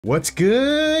What's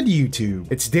good,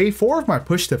 YouTube? It's day 4 of my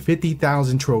push to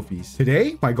 50,000 trophies.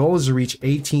 Today, my goal is to reach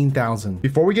 18,000.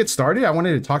 Before we get started, I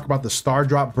wanted to talk about the Star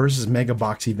Drop versus Mega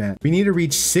Box event. We need to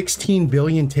reach 16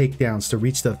 billion takedowns to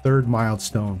reach the 3rd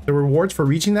milestone. The rewards for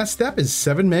reaching that step is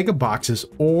 7 Mega Boxes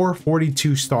or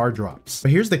 42 Star Drops.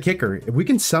 But here's the kicker. If we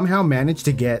can somehow manage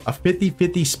to get a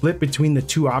 50-50 split between the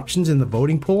two options in the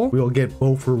voting poll, we will get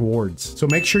both rewards. So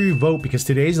make sure you vote because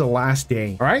today's the last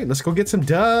day. All right, let's go get some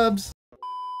dubs.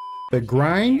 The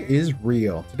grind is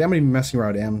real. Today I'm gonna be messing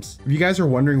around M's. If you guys are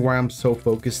wondering why I'm so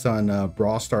focused on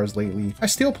Brawl Stars lately, I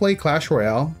still play Clash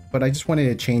Royale, but I just wanted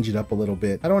to change it up a little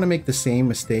bit. I don't want to make the same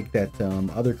mistake that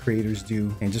other creators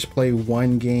do and just play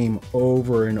one game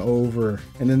over and over,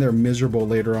 and then they're miserable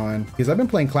later on. Because I've been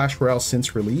playing Clash Royale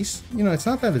since release. You know, it's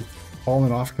not that it's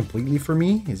fallen off completely for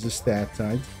me. It's just that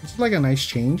it's just like a nice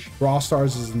change. Brawl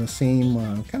Stars is in the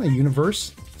same kind of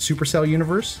universe, Supercell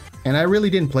universe, and I really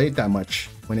didn't play it that much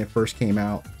when it first came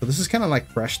out. So this is kind of like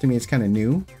fresh to me. It's kind of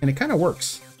new and it kind of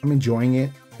works. I'm enjoying it,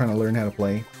 trying to learn how to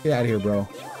play. Get out of here, bro.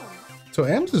 So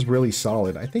M's is really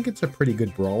solid. I think it's a pretty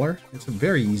good brawler. It's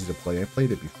very easy to play. I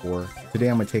played it before. Today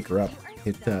I'm gonna take her up,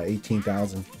 hit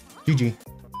 18,000. GG.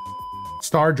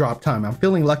 Star drop time. I'm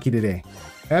feeling lucky today.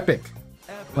 Epic.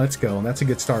 Let's go. That's a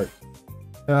good start.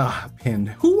 Pin.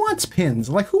 Who wants pins?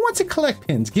 Like, who wants to collect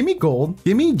pins? Give me gold,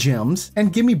 give me gems,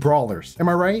 and give me brawlers. Am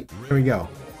I right? Here we go.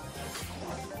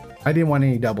 I didn't want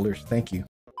any doublers. Thank you.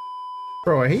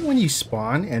 Bro, I hate when you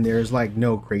spawn and there's like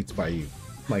no crates by you.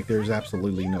 Like, there's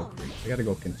absolutely no crates. I gotta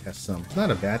go contest some. It's not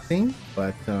a bad thing,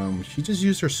 but she just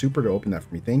used her super to open that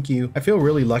for me. Thank you. I feel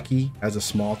really lucky as a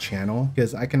small channel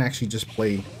because I can actually just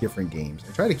play different games.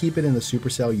 I try to keep it in the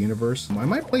Supercell universe. I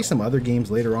might play some other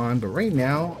games later on, but right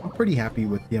now I'm pretty happy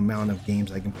with the amount of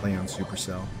games I can play on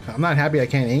Supercell. I'm not happy I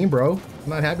can't aim, bro. I'm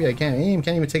not happy I can't aim.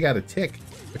 Can't even take out a tick,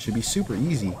 which should be super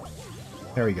easy.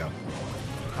 There we go.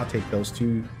 I'll take those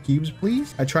 2 cubes,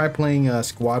 please. I tried playing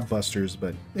Squad Busters,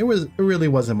 but it really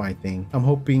wasn't my thing. I'm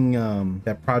hoping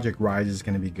that Project Rise is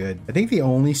going to be good. I think the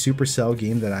only Supercell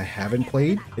game that I haven't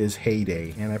played is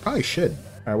Heyday, and I probably should. All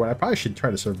right, well, I probably should try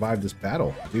to survive this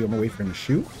battle. Dude, I'm gonna wait for him to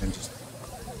shoot and just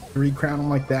 3 crown him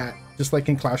like that, just like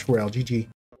in Clash Royale. GG.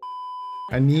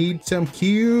 I need some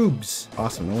cubes.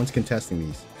 Awesome, no one's contesting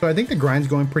these. So I think the grind's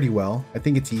going pretty well. I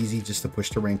think it's easy just to push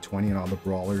to rank 20 in all the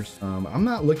brawlers. I'm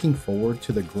not looking forward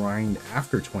to the grind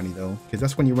after 20 though, because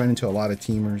that's when you run into a lot of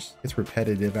teamers. It's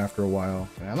repetitive after a while.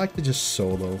 And I like to just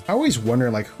solo. I always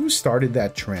wonder, like, who started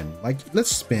that trend? Like,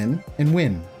 let's spin and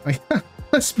win. Like,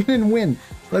 let's spin and win.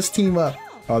 Let's team up.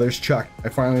 Oh, there's Chuck. I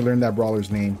finally learned that brawler's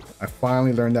name.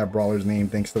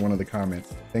 Thanks to one of the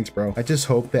comments. Thanks, bro. I just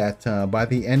hope that by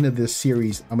the end of this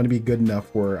series, I'm going to be good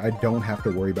enough where I don't have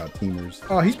to worry about teamers.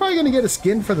 Oh, he's probably going to get a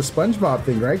skin for the SpongeBob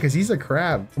thing, right? Because he's a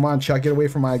crab. Come on, Chuck. Get away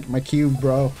from my cube,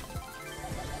 bro.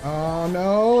 Oh,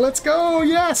 no. Let's go.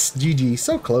 Yes. GG.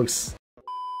 So close.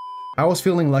 I was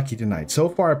feeling lucky tonight. So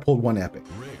far, I pulled 1 epic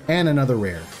and another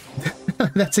rare.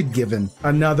 That's a given.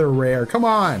 Another rare. Come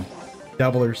on.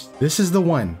 Doublers. This is the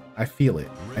one. I feel it.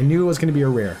 I knew it was going to be a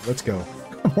rare. Let's go.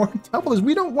 More doublers.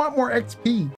 We don't want more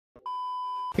XP.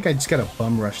 I think I just got to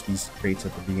bum rush these crates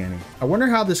at the beginning. I wonder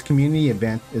how this community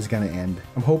event is going to end.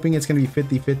 I'm hoping it's going to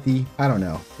be 50-50. I don't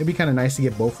know. It'd be kind of nice to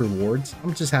get both rewards.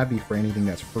 I'm just happy for anything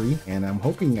that's free, and I'm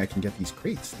hoping I can get these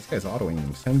crates. This guy's autoing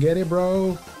these. Come get it,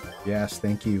 bro. Yes,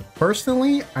 thank you.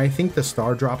 Personally, I think the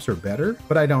star drops are better,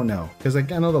 but I don't know. Because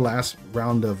like, I know the last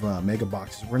round of Mega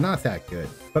Boxes were not that good.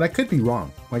 But I could be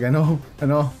wrong. Like, I know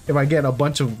if I get a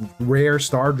bunch of rare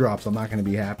star drops, I'm not going to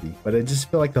be happy. But I just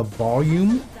feel like the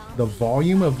volume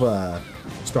of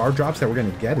star drops that we're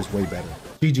going to get is way better.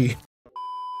 GG.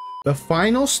 The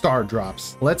final star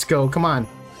drops. Let's go. Come on.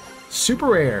 Super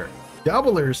rare.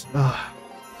 Doublers.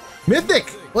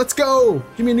 Mythic. Let's go.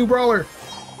 Give me a new brawler.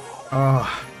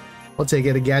 I'll take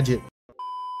it, a gadget.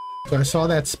 So I saw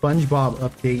that SpongeBob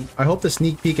update. I hope the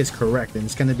sneak peek is correct and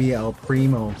it's going to be El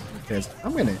Primo, because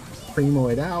I'm going to Primo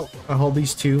it out. I'll hold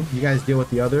these 2. You guys deal with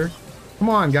the other. Come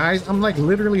on, guys. I'm like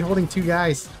literally holding 2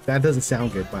 guys. That doesn't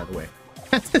sound good, by the way.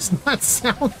 That does not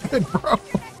sound good, bro.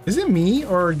 Is it me,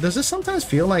 or does this sometimes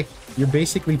feel like you're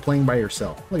basically playing by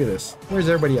yourself? Look at this. Where's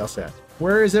everybody else at?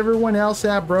 Where is everyone else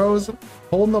at, bros?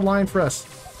 Holding the line for us.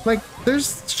 Like,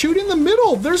 there's shoot in the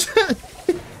middle. There's...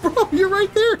 Bro, you're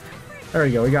right there. There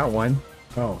we go. We got 1.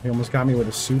 Oh, he almost got me with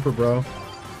a super, bro.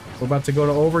 We're about to go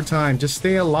to overtime. Just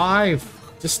stay alive.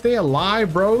 Just stay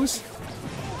alive, bros.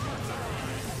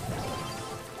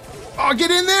 Oh,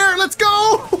 get in there. Let's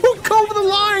go. Go over the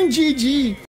line.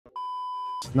 GG.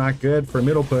 Not good for a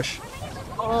middle push.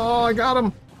 Oh, I got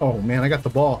him. Oh, man, I got the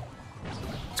ball.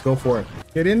 Let's go for it.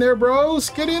 Get in there, bros.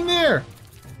 Get in there.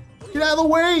 Get out of the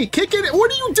way. Kick it.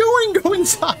 What are you doing? Go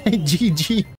inside.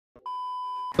 GG.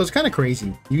 So it's kind of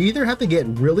crazy. You either have to get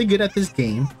really good at this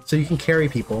game so you can carry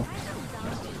people,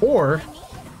 or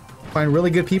find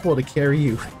really good people to carry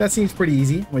you. That seems pretty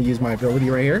easy. I'm gonna use my ability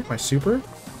right here, my super.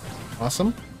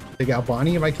 Awesome. Take out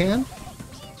Bonnie if I can.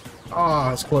 Oh,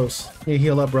 it's close. Need to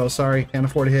heal up, bro. Sorry, can't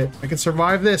afford to hit. I can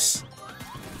survive this.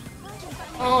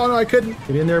 Oh no, I couldn't.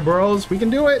 Get in there, bros. We can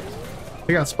do it.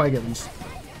 We got Spike at least.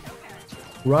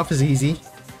 Rough is easy.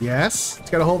 Yes.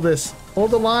 Just gotta hold this.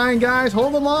 Hold the line, guys.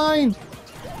 Hold the line.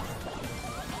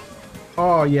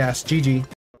 Oh yes, GG.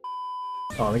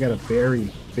 Oh, they got a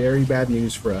very, very bad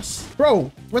news for us.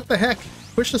 Bro, what the heck?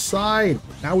 Push aside.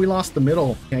 Now we lost the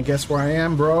middle. Can't guess where I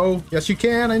am, bro. Yes, you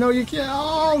can. I know you can.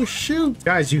 Oh, shoot.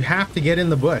 Guys, you have to get in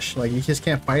the bush. Like, you just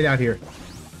can't fight out here.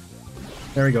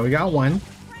 There we go. We got one.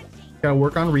 Gotta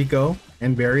work on Rico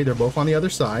and Barry. They're both on the other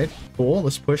side. Cool.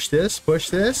 Let's push this. Push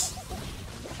this.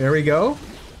 There we go.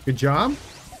 Good job.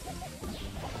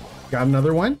 Got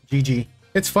another one. GG.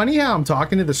 It's funny how I'm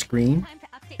talking to the screen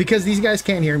because these guys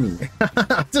can't hear me.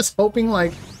 I'm just hoping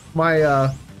like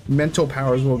my mental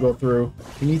powers will go through.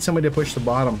 We need somebody to push the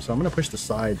bottom, so I'm gonna push the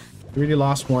side. We already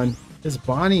lost one. This is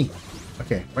Bonnie.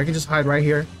 Okay, if I can just hide right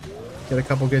here, get a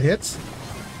couple good hits.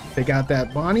 They got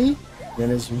that Bonnie.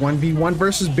 Then it's 1v1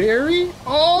 versus Barry.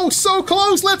 Oh, so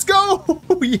close. Let's go.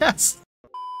 Yes.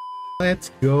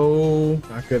 Let's go.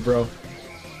 Not good, bro.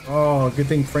 Oh, good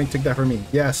thing Frank took that for me.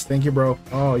 Yes, thank you, bro.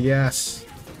 Oh, yes.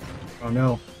 Oh,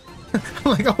 no.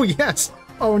 I'm like, oh, yes.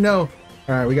 Oh, no. All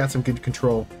right, we got some good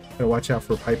control. Gotta watch out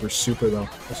for Piper's super, though.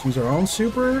 Let's use our own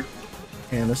super.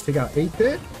 And let's take out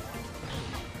 8-bit.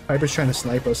 Piper's trying to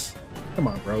snipe us. Come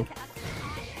on, bro.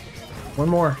 One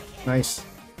more. Nice.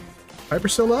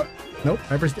 Piper's still up? Nope.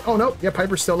 Piper's... Oh, no. Yeah,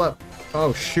 Piper's still up.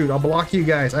 Oh, shoot. I'll block you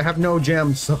guys. I have no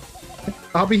gems, so...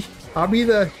 I'll be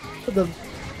the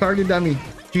target dummy.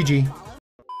 GG.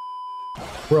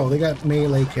 Bro, they got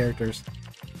melee characters.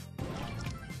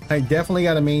 I definitely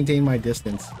got to maintain my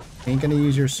distance. Ain't gonna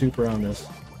use your super on this.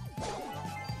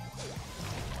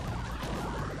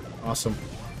 Awesome.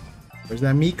 Where's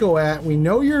that Miko at? We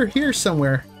know you're here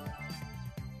somewhere.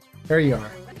 There you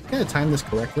are. Gotta time this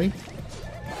correctly.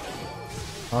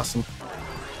 Awesome.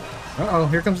 Uh-oh,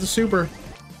 here comes the super.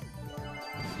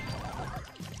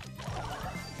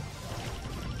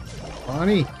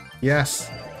 Bonnie. Yes.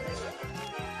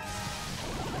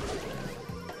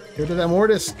 Go to that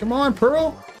Mortis. Come on,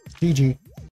 Pearl. GG.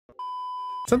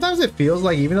 Sometimes it feels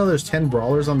like even though there's 10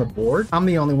 brawlers on the board, I'm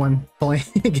the only one playing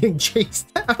getting chased.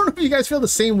 I don't know if you guys feel the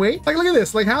same way. Like, look at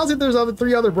this. Like, how is it there's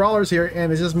three other brawlers here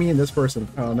and it's just me and this person?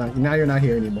 Oh, no. Now you're not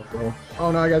here anymore, bro.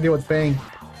 Oh, no. I gotta deal with Fang.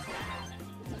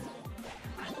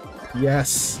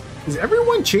 Yes. Is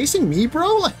everyone chasing me,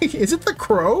 bro? Like, is it the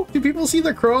crow? Do people see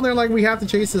the crow and they're like, we have to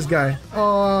chase this guy?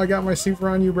 Oh, I got my super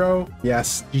on you, bro.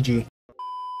 Yes. GG.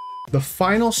 The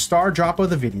final star drop of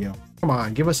the video. Come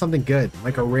on, give us something good,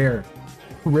 like a rare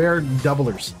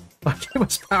doublers. Give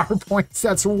us power points.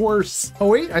 That's worse. Oh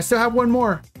wait, I still have one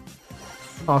more.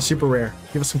 Oh, super rare.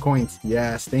 Give us some coins.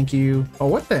 Yes, thank you. Oh,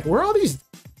 what the? Where are all these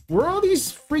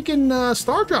freaking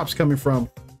star drops coming from?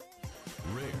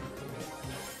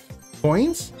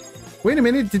 Coins? Wait a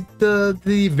minute. Did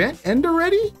the event end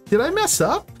already? Did I mess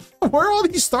up? Where are all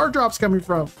these star drops coming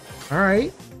from? All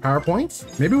right. Power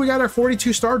points. Maybe we got our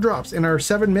 42 star drops in our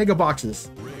 7 mega boxes.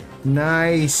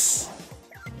 Nice.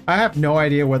 I have no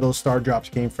idea where those star drops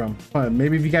came from.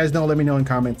 Maybe if you guys know, let me know in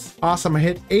comments. Awesome. I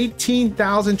hit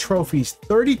 18,000 trophies,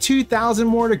 32,000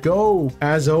 more to go.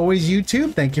 As always,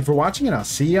 YouTube, thank you for watching and I'll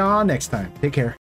see y'all next time. Take care.